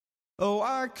Oh,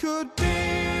 I could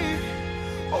be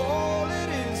all it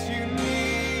is you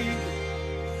need,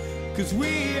 'cause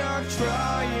we are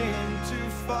trying to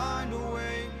find a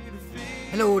way to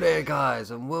feel. Hello there guys,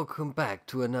 and welcome back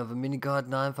to another Miniguard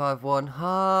 951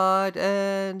 Hide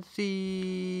and Seek.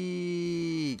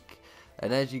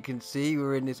 And as you can see,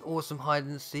 we're in this awesome hide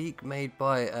and seek made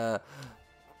by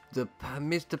the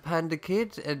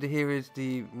MrPandaKid, and here is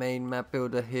the main map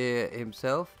builder here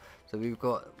himself. So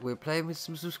we're playing with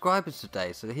some subscribers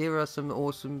today. So here are some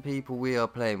awesome people we are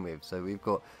playing with. So we've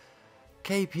got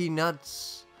KP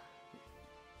Nuts,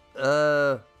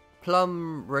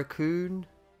 Plum Raccoon,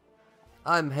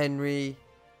 I'm Henry,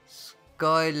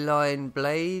 Skyline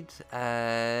Blade,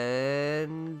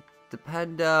 and the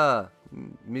Panda,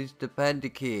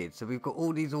 MrPandaKid. So we've got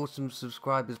all these awesome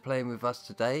subscribers playing with us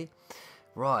today.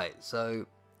 Right, so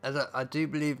as I do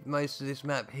believe most of this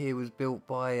map here was built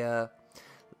by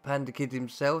PandaKid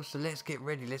himself. So let's get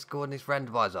ready. Let's go on this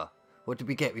randomizer. What did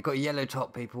we get? We got a yellow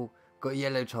top, people. Got a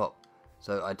yellow top.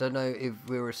 So I don't know if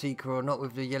we're a seeker or not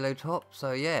with the yellow top.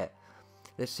 So yeah,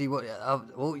 let's see what.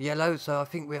 Oh, yellow. So I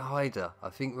think we're a hider. I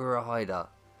think we're a hider.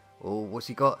 Oh, what's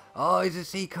he got? Oh, he's a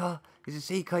seeker. He's a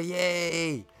seeker.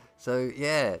 Yay! So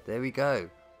yeah, there we go.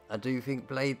 I do think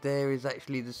Blade there is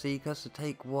actually the seeker. So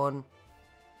take one.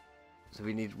 So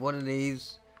we need one of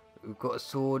these. We've got a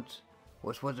sword.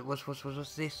 What's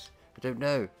this? I don't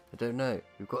know.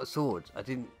 We've got a sword.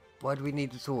 Why do we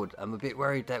need a sword? I'm a bit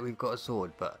worried that we've got a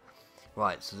sword, but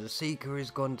right. So the seeker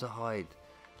is gone to hide.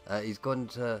 He's gone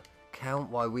to count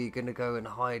while we're gonna go and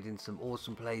hide in some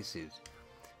awesome places.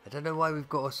 I don't know why we've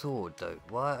got a sword though.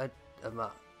 Why?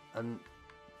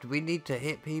 Do we need to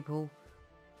hit people?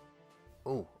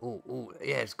 Oh.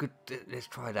 Yeah, it's good. Let's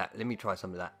try that. Let me try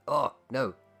some of that. Oh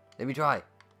no. Let me try.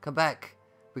 Come back.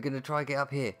 We're gonna try get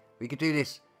up here. We could do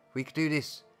this. We could do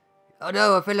this. Oh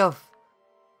no, I fell off.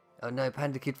 Oh no,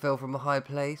 PandaKid fell from a high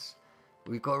place.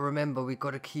 We've got to remember, we've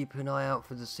got to keep an eye out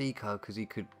for the seeker, because he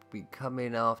could be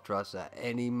coming after us at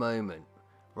any moment.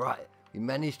 Right, we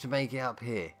managed to make it up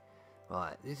here.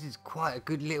 Right, this is quite a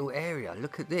good little area.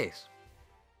 Look at this.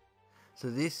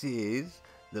 So this is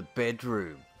the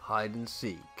bedroom, hide and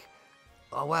seek.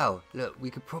 Oh wow, look, we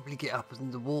could probably get up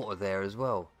in the water there as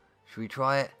well. Should we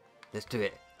try it? Let's do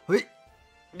it.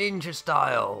 Ninja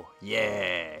style.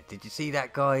 Yeah. Did you see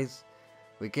that, guys?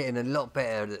 We're getting a lot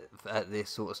better at this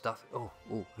sort of stuff. Oh,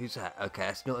 who's that? Okay,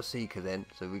 that's not a seeker then.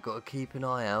 So we've got to keep an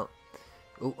eye out.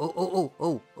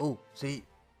 Oh. See,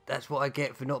 that's what I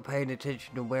get for not paying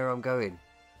attention to where I'm going.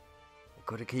 I've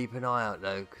got to keep an eye out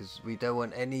though, because we don't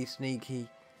want any sneaky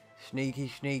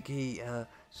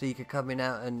seeker coming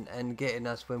out and getting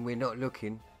us when we're not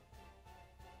looking.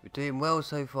 We're doing well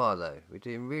so far though. We're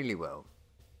doing really well.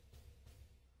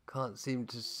 Can't seem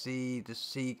to see the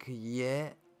seeker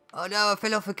yet. Oh no, I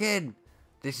fell off again.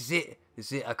 This is it.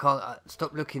 I can't.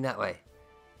 Stop looking that way.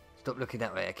 Stop looking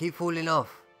that way. I keep falling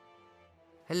off.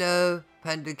 Hello,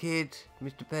 PandaKid.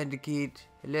 MrPandaKid.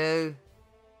 Hello.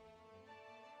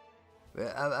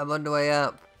 I'm on the way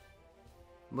up.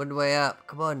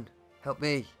 Come on. Help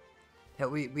me.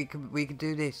 Help me. We can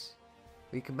do this.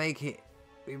 We can make it.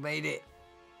 We made it.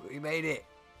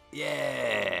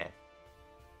 Yeah.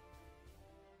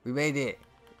 We made it.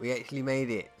 We actually made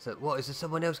it. So what? Is there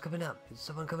someone else coming up? Is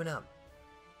someone coming up?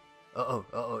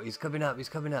 Uh-oh. He's coming up.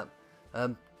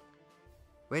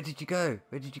 Where did you go?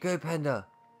 Panda?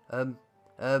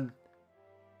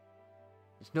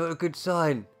 It's not a good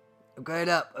sign. I'm going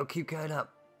up. I'll keep going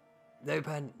up. No,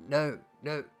 Panda. No.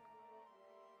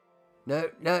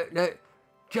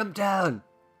 Jump down.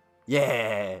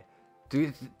 Yeah. Do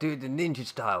it the ninja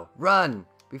style. Run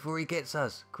before he gets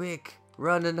us. Quick.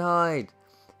 Run and hide.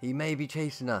 He may be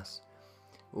chasing us.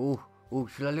 Oh,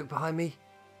 should I look behind me?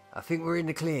 I think we're in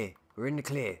the clear.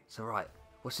 It's alright.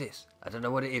 What's this? I don't know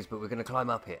what it is, but we're going to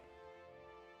climb up it.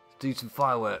 Let's do some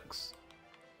fireworks.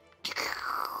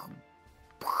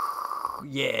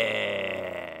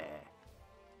 Yeah.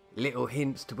 Little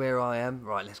hints to where I am.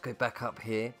 Right, let's go back up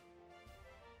here.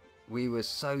 We were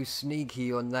so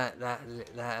sneaky on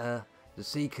the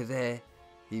seeker there.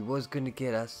 He was going to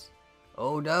get us.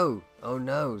 Oh no.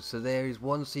 So there is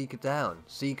one seeker down.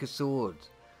 Seeker sword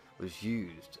was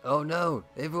used. Oh no,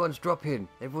 everyone's dropping.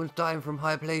 Everyone's dying from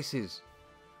high places.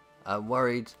 I'm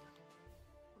worried.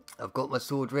 I've got my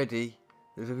sword ready.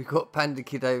 We've got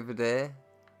PandaKid over there.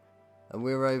 And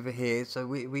we're over here. So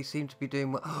we seem to be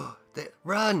doing well. Oh,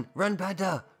 run,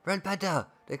 Panda.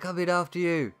 They're coming after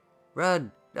you.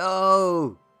 Run.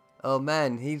 No. Oh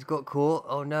man, he's got caught.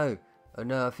 Oh no.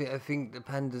 I think the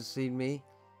panda's seen me.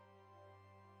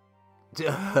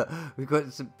 We've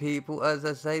got some people, as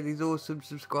I say, these awesome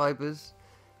subscribers.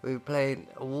 We're playing.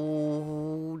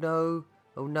 Oh no!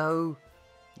 Oh no!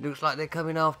 Looks like they're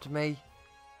coming after me.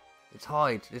 Let's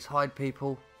hide. Let's hide,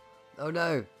 people. Oh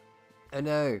no! Oh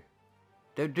no!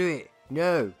 Don't do it!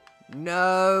 No!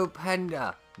 No,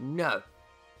 Panda! No!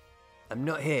 I'm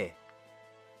not here.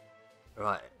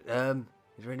 Right. Is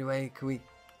there any way? Can we?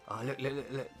 Oh look! Look!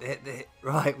 Look! Look! There.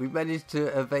 Right. We managed to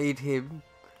evade him.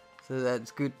 So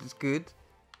that's good. That's good.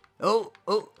 Oh!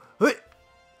 Oh!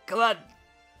 Come on!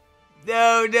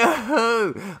 No,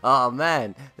 no! Oh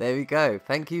man, there we go.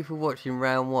 Thank you for watching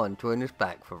round 1. Join us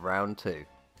back for round 2.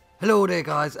 Hello there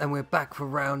guys, and we're back for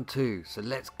round 2. So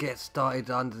let's get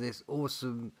started under this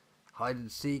awesome hide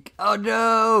and seek. Oh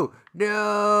no!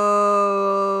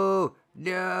 No!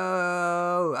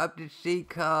 No! I'm the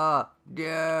seeker! No!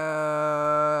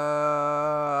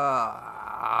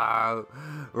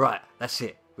 Right, that's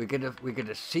it. We're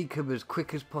gonna seek him as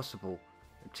quick as possible.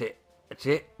 That's it. That's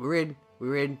it. We're in.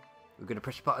 We're in. We're going to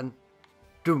press the button.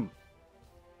 Doom.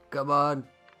 Come on.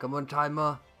 Come on,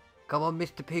 timer. Come on,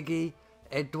 Mr. Piggy.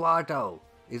 Eduardo.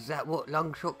 Is that what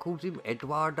Longshot calls him?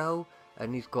 Eduardo.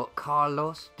 And he's got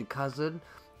Carlos, the cousin.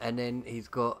 And then he's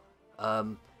got,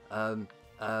 Longshot.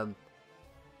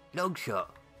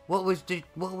 What was the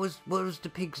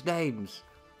pig's names?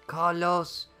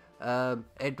 Carlos,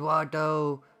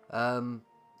 Eduardo, and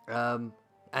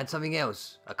something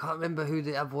else. I can't remember who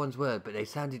the other ones were, but they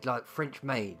sounded like French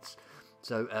maids.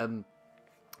 So,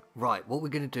 right, what we're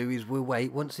going to do is we'll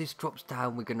wait. Once this drops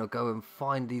down, we're going to go and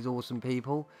find these awesome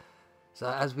people. So,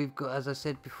 as I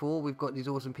said before, we've got these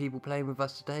awesome people playing with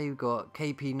us today. We've got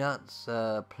KP Nuts,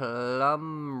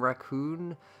 Plum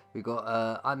Raccoon. We've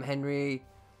got, I'm Henry,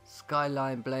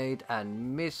 Skyline Blade,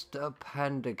 and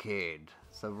MrPandaKid.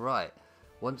 So, right,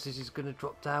 once this is going to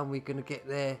drop down, we're going to get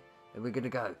there, and we're going to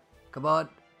go. Come on.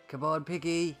 Come on,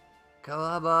 Piggy.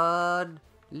 Come on.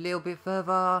 A little bit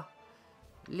further.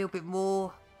 A little bit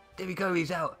more. There we go,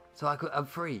 he's out. So I'm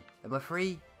free. Am I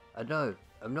free? No,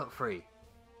 I'm not free.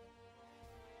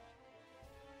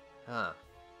 Huh.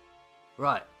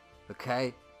 Right.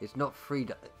 Okay. It's not free.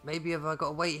 Maybe have I got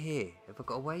to wait here? Have I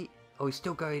got to wait? Oh, he's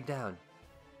still going down.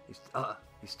 He's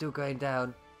still going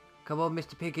down. Come on,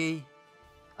 Mr. Piggy.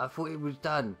 I thought it was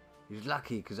done. He was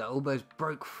lucky because I almost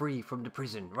broke free from the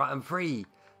prison. Right, I'm free.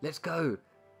 Let's go.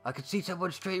 I can see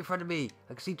someone straight in front of me.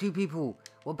 I can see 2 people.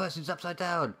 One person's upside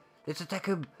down. Let's attack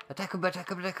him. Attack him,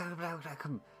 attack him, attack him, attack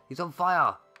him. He's on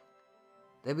fire.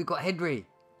 Then we got Henry.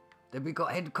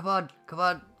 Come on, come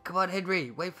on, come on,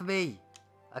 Henry. Wait for me.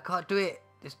 I can't do it.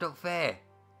 It's not fair.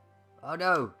 Oh,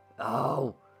 no.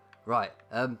 Oh. Right.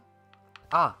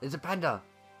 There's a panda.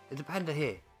 There's a panda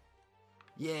here.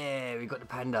 Yeah, we got the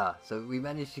panda. So we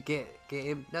managed to get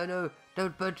him. No,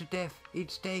 don't burn to death. Eat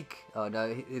steak. Oh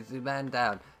no, there's the man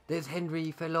down. There's Henry,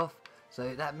 he fell off.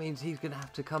 So that means he's going to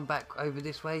have to come back over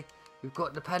this way. We've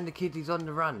got the Panda Kid, he's on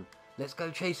the run. Let's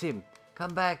go chase him.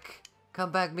 Come back.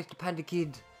 Come back, Mr. Panda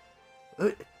Kid.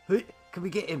 Can we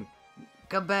get him?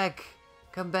 Come back.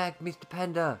 Come back, Mr.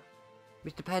 Panda.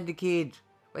 Mr. Panda Kid.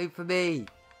 Wait for me.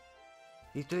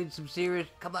 He's doing some serious...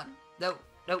 Come on. No.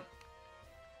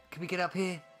 Can we get up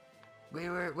here?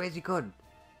 Where's he gone?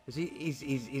 He's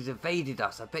evaded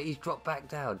us. I bet he's dropped back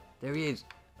down. There he is.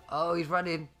 Oh, he's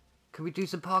running. Can we do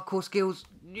some parkour skills?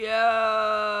 No!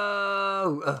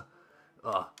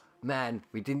 Oh, man.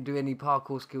 We didn't do any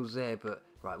parkour skills there, but...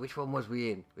 Right, which one was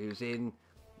we in? We was in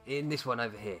this one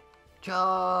over here.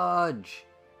 Charge!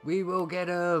 We will get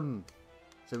him!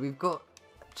 So we've got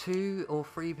 2 or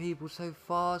 3 people so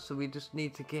far, so we just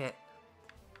need to get...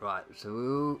 Right,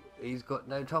 so he's got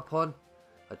no top on.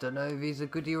 I don't know if he's a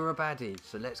goodie or a baddie,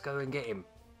 so let's go and get him.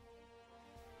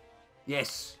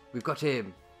 Yes, we've got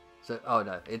him. So, oh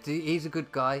no, he's a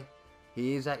good guy.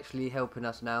 He is actually helping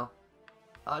us now.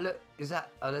 Oh look,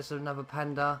 that's another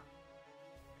panda.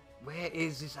 Where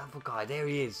is this other guy? There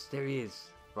he is,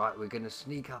 Right, we're going to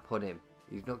sneak up on him.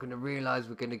 He's not going to realise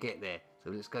we're going to get there. So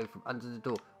let's go from under the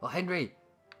door. Oh, Henry!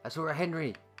 I saw a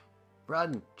Henry.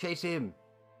 Run, chase him.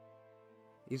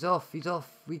 He's off.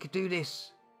 We could do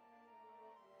this.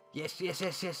 Yes,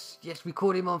 we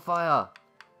caught him on fire.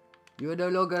 You are no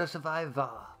longer a survivor.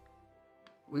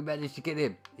 We managed to get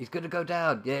him. He's going to go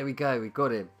down. There we go. We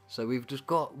got him. So we've just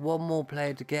got one more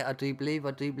player to get, I do believe.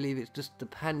 It's just the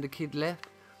Panda Kid left.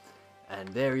 And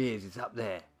there he is. He's up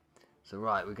there. So,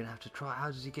 right, we're going to have to try.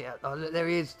 How does he get out? Oh, look, there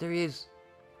he is.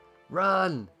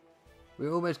 Run. We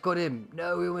almost got him.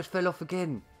 No, we almost fell off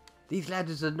again. These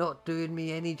ladders are not doing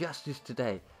me any justice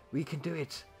today. We can do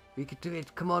it.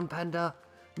 Come on, Panda.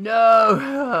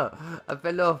 No! I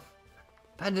fell off.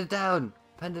 Panda down.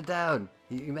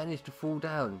 He managed to fall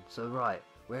down. So, right.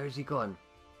 Where has he gone?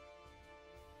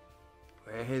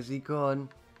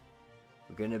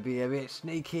 We're going to be a bit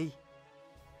sneaky.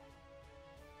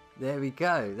 There we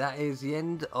go. That is the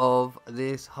end of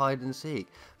this hide and seek.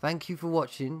 Thank you for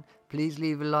watching. Please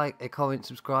leave a like, a comment,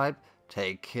 subscribe.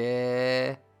 Take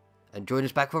care. And join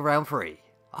us back for round 3.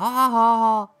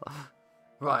 Ah!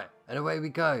 Right, and away we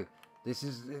go.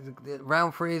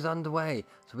 Round 3 is underway.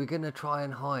 So we're going to try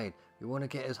and hide. We want to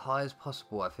get as high as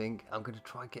possible, I think. I'm going to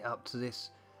try and get up to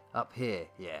this, up here.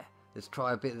 Yeah, let's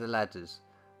try a bit of the ladders.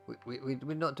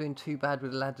 We're not doing too bad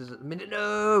with the ladders at the minute.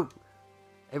 No!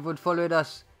 Everyone following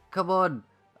us. Come on.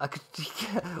 All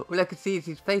I can see is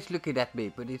his face looking at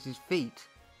me, but it's his feet.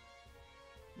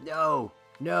 No.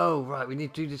 No. Right, we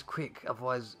need to do this quick.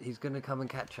 Otherwise, he's going to come and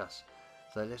catch us.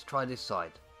 So let's try this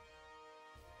side.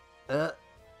 So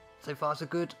far so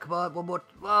good. Come on, one more.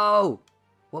 Whoa.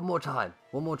 One more time.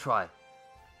 One more try.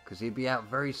 Because he'll be out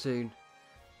very soon.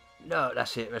 No,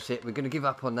 that's it. That's it. We're going to give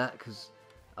up on that because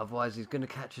otherwise he's going to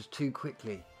catch us too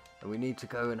quickly. And we need to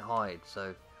go and hide.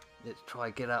 So let's try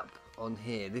get up on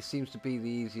here. This seems to be the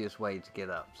easiest way to get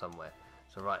up somewhere.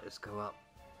 So right, let's go up.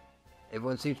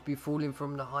 Everyone seems to be falling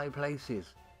from the high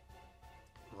places.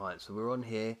 Right, so we're on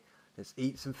here. Let's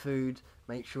eat some food.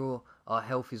 Make sure our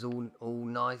health is all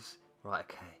nice. Right,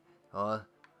 okay.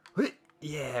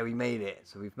 Yeah, we made it.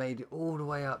 So we've made it all the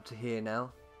way up to here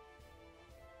now.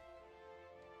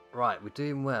 Right, we're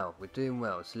doing well. We're doing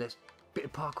well. So let's bit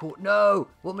of parkour. No,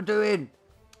 what am I doing?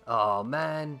 Oh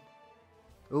man.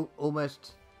 Oh,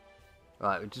 almost.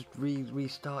 Right, we're just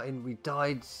restarting. We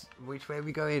died. Which way are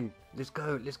we going? Let's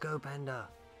go, Panda.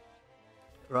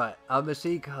 Right, I'm a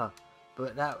seeker,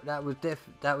 but that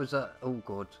was a. Oh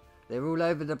god, they're all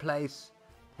over the place.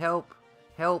 Help!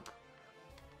 Help!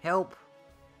 Help!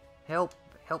 Help!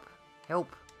 Help!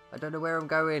 Help! I don't know where I'm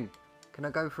going. Can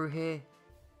I go through here?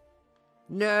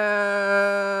 No!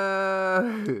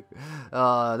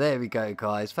 Oh, there we go,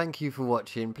 guys. Thank you for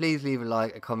watching. Please leave a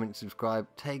like, a comment, subscribe.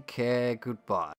 Take care. Goodbye.